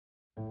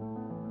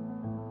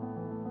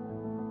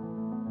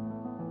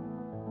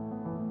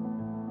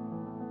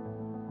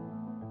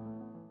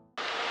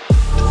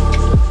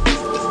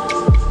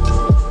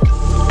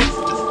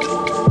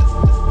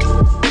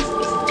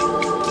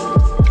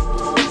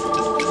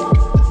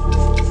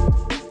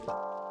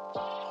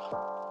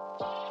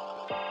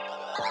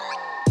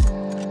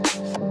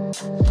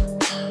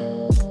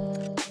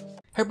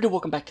Hey everybody,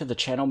 welcome back to the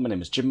channel. My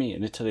name is Jimmy,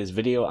 and in today's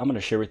video, I'm going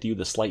to share with you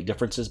the slight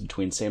differences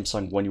between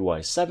Samsung One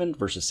UI 7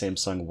 versus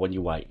Samsung One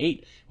UI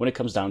 8 when it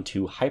comes down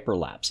to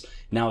HyperLapse.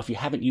 Now, if you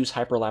haven't used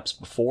HyperLapse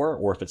before,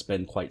 or if it's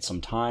been quite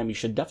some time, you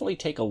should definitely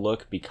take a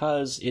look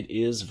because it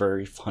is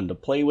very fun to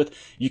play with.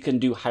 You can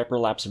do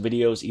HyperLapse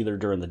videos either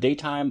during the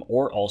daytime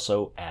or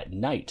also at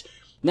night.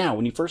 Now,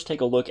 when you first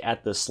take a look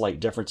at the slight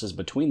differences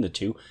between the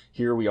two,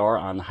 here we are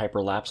on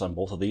HyperLapse on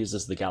both of these.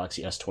 This is the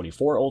Galaxy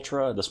S24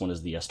 Ultra. This one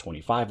is the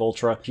S25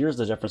 Ultra. Here's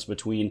the difference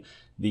between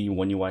the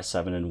One UI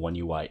 7 and One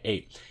UI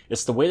 8.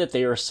 It's the way that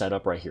they are set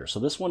up right here. So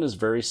this one is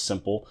very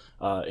simple.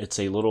 It's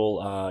a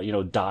little,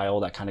 dial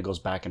that kind of goes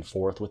back and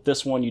forth. With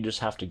this one, you just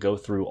have to go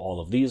through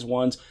all of these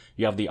ones.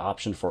 You have the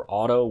option for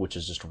auto, which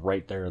is just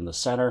right there in the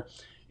center.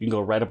 You can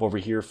go right up over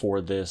here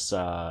for this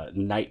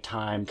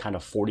nighttime kind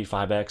of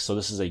 45x. So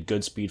this is a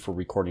good speed for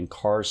recording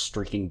cars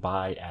streaking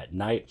by at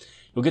night.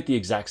 You'll get the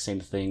exact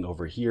same thing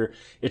over here.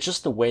 It's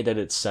just the way that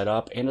it's set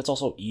up, and it's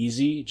also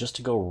easy just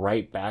to go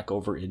right back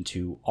over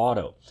into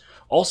auto.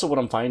 Also, what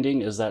I'm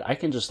finding is that I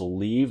can just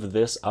leave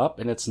this up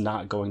and it's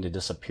not going to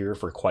disappear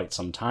for quite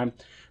some time.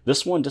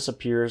 This one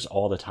disappears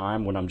all the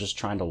time when I'm just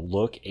trying to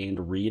look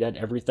and read at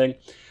everything.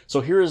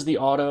 So here is the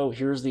auto,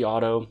 here's the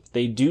auto.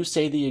 They do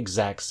say the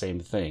exact same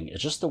thing.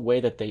 It's just the way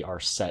that they are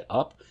set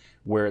up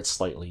where it's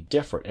slightly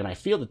different. And I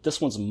feel that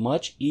this one's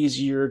much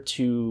easier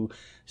to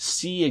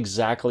see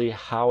exactly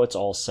how it's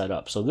all set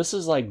up. So this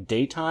is like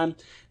daytime,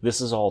 this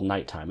is all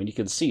nighttime. And you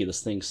can see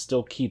this thing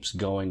still keeps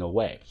going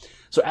away.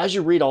 So as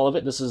you read all of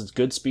it, this is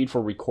good speed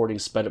for recording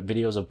sped up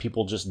videos of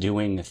people just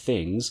doing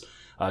things.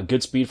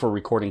 Good speed for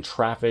recording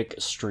traffic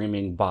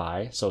streaming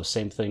by. So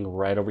same thing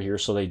right over here.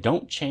 So they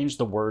don't change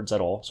the words at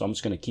all. So I'm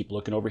just going to keep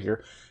looking over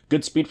here.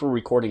 Good speed for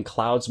recording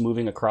clouds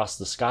moving across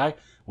the sky,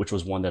 which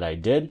was one that I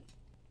did.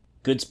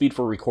 Good speed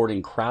for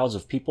recording crowds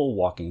of people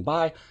walking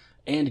by.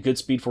 And good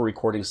speed for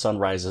recording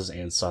sunrises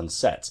and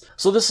sunsets.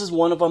 So this is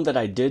one of them that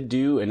I did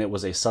do, and it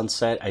was a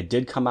sunset. I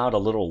did come out a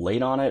little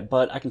late on it,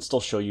 but I can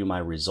still show you my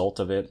result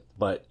of it.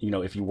 But,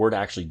 if you were to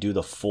actually do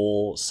the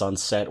full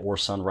sunset or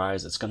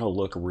sunrise, it's going to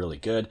look really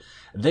good.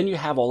 Then you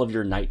have all of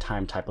your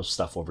nighttime type of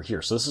stuff over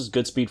here. So this is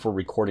good speed for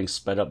recording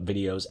sped up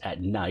videos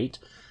at night.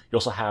 You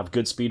also have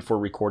good speed for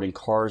recording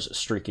cars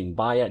streaking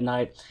by at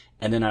night.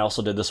 And then I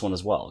also did this one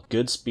as well.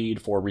 Good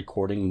speed for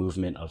recording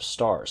movement of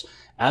stars.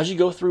 As you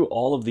go through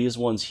all of these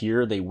ones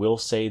here, they will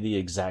say the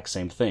exact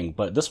same thing.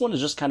 But this one is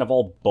just kind of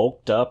all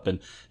bulked up and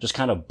just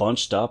kind of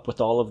bunched up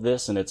with all of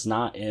this. And it's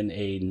not in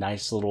a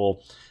nice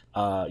little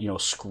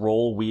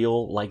scroll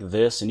wheel like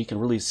this, and you can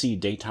really see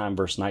daytime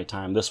versus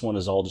nighttime. This one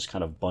is all just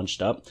kind of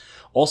bunched up.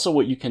 Also,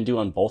 what you can do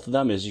on both of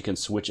them is you can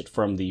switch it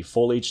from the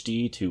full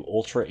HD to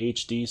Ultra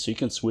HD, so you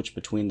can switch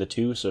between the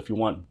two. So if you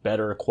want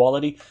better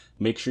quality,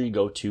 make sure you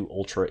go to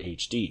Ultra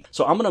HD.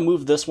 So I'm going to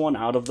move this one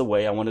out of the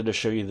way. I wanted to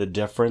show you the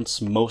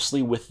difference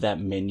mostly with that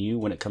menu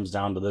when it comes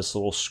down to this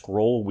little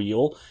scroll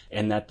wheel,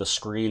 and that the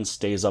screen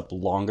stays up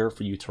longer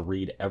for you to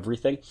read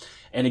everything.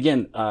 And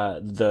again,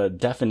 the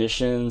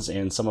definitions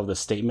and some of the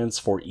statements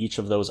for each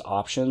of those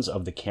options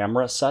of the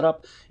camera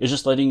setup is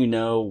just letting you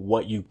know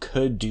what you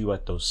could do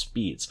at those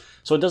speeds.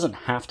 So it doesn't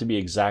have to be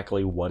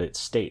exactly what it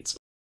states.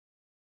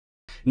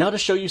 Now to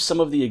show you some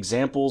of the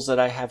examples that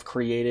I have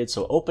created,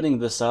 so opening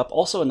this up,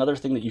 also another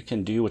thing that you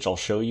can do, which I'll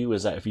show you,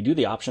 is that if you do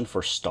the option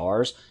for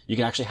stars, you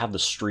can actually have the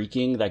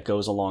streaking that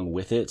goes along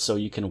with it, so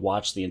you can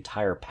watch the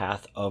entire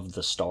path of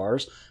the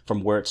stars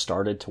from where it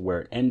started to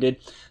where it ended.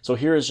 So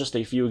here is just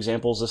a few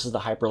examples. This is the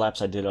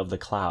hyperlapse I did of the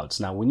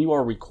clouds. Now when you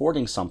are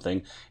recording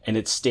something and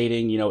it's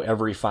stating,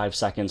 every 5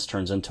 seconds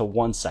turns into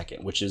 1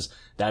 second,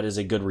 that is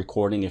a good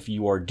recording if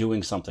you are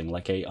doing something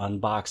like a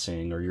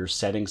unboxing or you're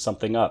setting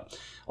something up.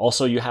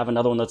 Also, you have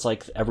another one that's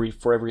like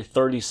for every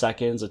 30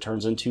 seconds, it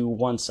turns into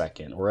 1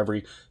 second, or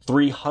every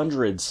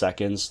 300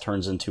 seconds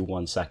turns into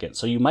 1 second.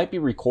 So you might be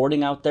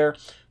recording out there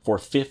for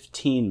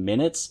 15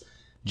 minutes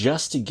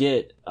just to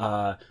get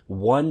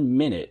 1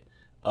 minute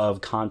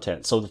of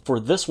content. So for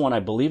this one, I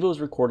believe it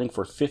was recording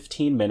for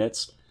 15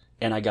 minutes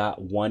and I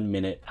got 1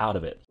 minute out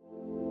of it.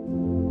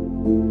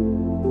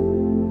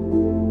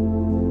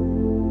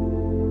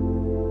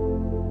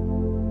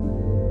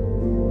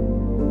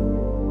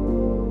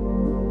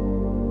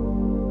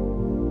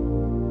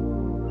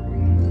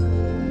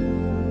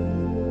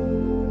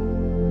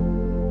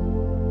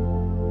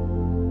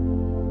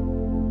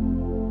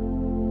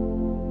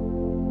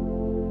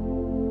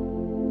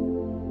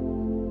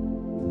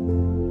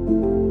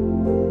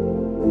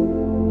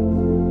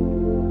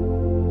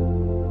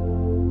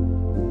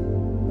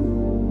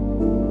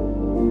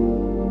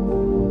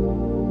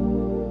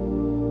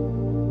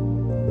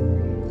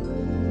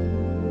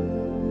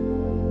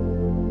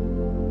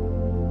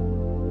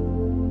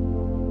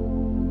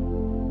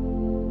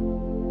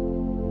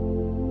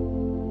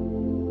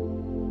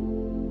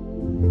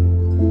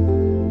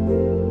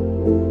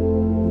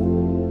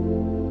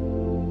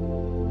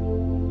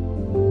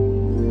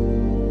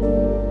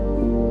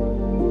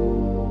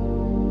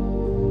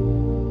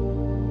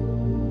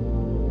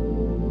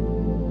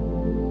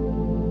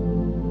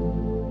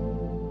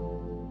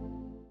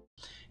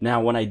 Now,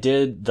 when I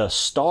did the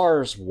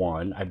stars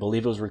one, I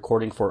believe it was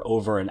recording for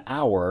over an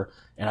hour,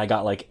 and I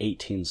got like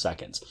 18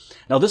 seconds.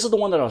 Now, this is the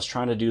one that I was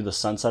trying to do the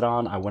sunset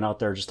on. I went out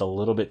there just a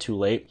little bit too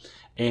late.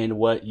 And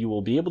what you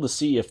will be able to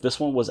see, if this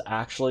one was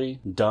actually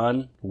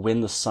done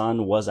when the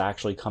sun was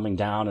actually coming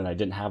down and I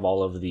didn't have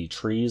all of the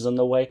trees in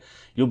the way,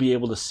 you'll be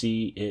able to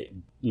see it,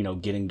 you know,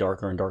 getting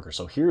darker and darker.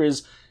 So here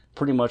is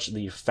pretty much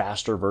the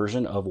faster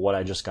version of what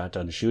I just got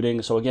done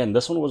shooting. So again,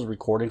 this one was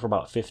recording for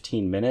about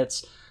 15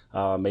 minutes,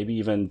 maybe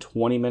even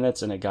 20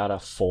 minutes, and it got a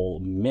full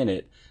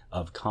minute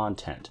of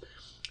content.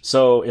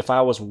 So if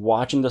I was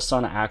watching the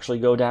sun actually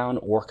go down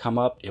or come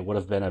up, it would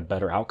have been a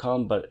better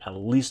outcome, but at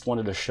least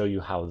wanted to show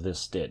you how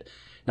this did.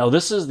 Now,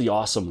 this is the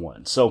awesome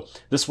one. So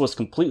this was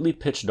completely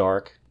pitch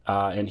dark,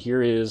 and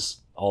here is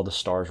all the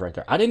stars right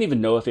there. I didn't even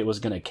know if it was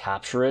going to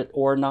capture it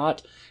or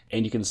not,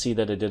 and you can see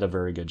that it did a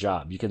very good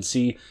job. You can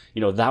see,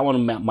 you know, that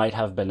one might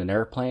have been an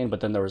airplane,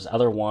 but then there was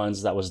other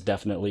ones that was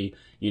definitely,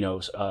 you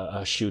know,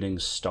 a shooting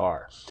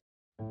star.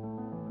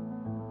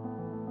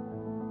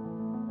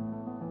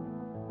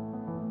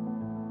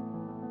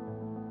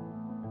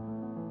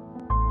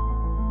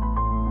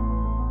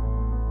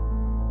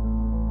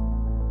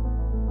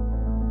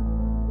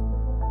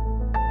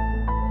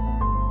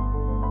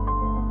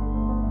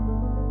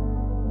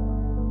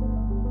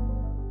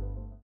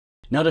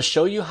 Now, to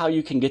show you how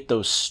you can get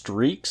those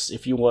streaks,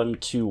 if you want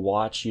to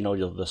watch, you know,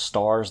 the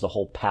stars, the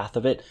whole path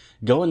of it,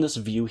 go in this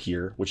view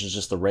here, which is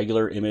just the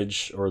regular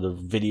image or the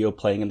video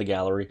playing in the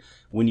gallery.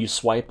 When you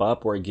swipe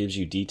up where it gives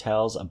you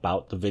details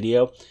about the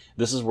video,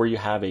 this is where you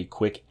have a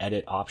quick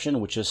edit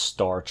option, which is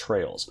star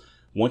trails.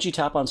 Once you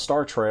tap on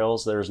star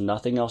trails, there's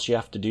nothing else you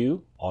have to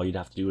do. All you'd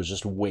have to do is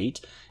just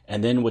wait.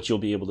 And then what you'll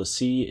be able to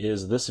see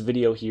is this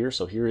video here.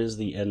 So here is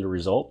the end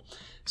result.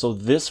 So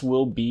this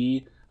will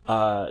be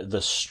the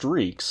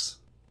streaks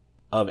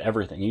of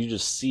everything. You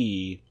just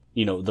see,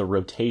 you know, the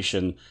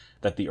rotation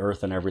that the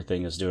Earth and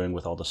everything is doing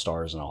with all the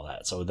stars and all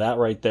that. So that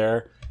right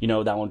there, you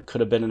know, that one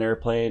could have been an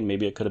airplane.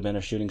 Maybe it could have been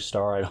a shooting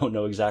star. I don't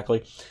know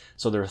exactly.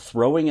 So they're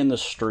throwing in the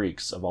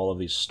streaks of all of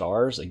these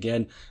stars.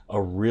 Again,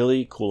 a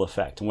really cool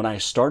effect. When I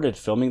started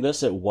filming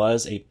this, it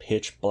was a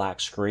pitch black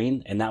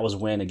screen. And that was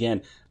when,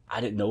 again, I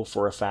didn't know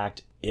for a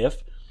fact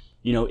if,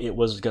 you know, it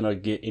was going to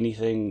get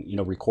anything, you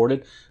know,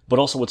 recorded. But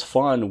also what's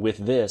fun with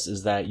this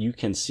is that you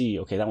can see,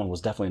 okay, that one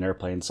was definitely an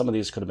airplane. Some of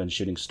these could have been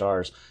shooting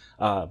stars.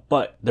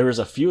 But there is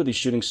a few of these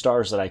shooting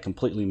stars that I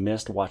completely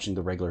missed watching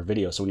the regular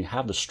video. So when you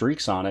have the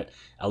streaks on it,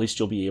 at least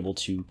you'll be able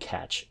to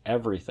catch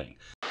everything.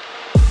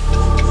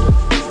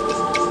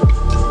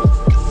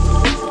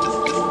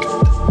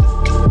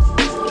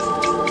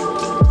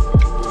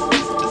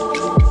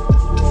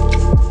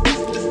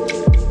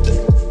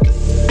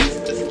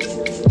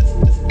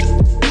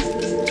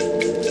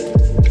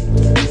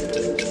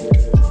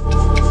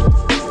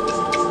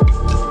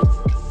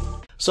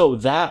 So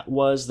that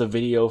was the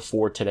video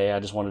for today.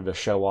 I just wanted to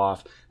show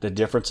off the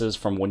differences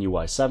from One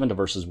UI 7 to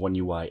versus One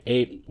UI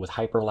 8 with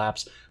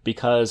HyperLapse,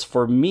 because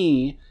for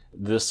me,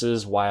 this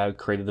is why I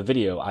created the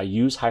video. I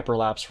use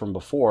HyperLapse from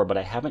before, but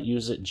I haven't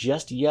used it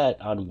just yet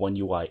on One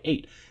UI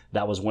 8.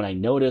 That was when I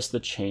noticed the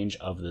change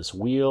of this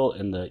wheel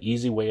and the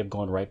easy way of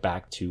going right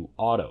back to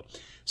auto.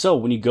 So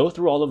when you go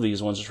through all of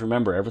these ones, just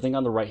remember everything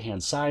on the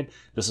right-hand side,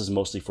 this is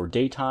mostly for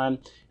daytime.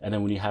 And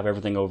then when you have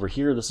everything over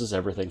here, this is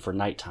everything for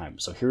nighttime.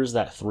 So here's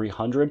that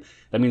 300.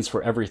 That means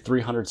for every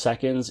 300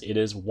 seconds, it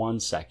is 1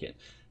 second.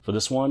 For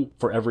this one,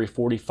 for every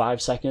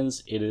 45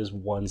 seconds, it is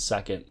 1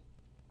 second.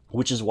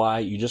 Which is why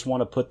you just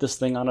want to put this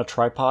thing on a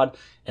tripod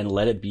and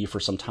let it be for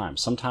some time.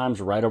 Sometimes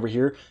right over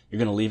here, you're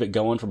going to leave it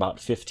going for about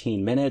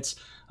 15 minutes.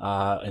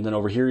 And then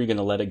over here, you're going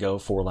to let it go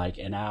for like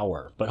an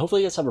hour. But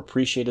hopefully you guys have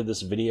appreciated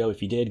this video.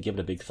 If you did, give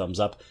it a big thumbs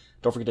up.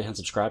 Don't forget to hit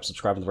subscribe.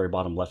 Subscribe on the very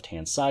bottom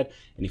left-hand side.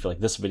 And if you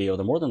like this video,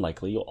 then more than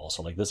likely you'll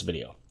also like this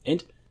video.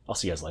 And I'll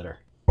see you guys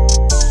later.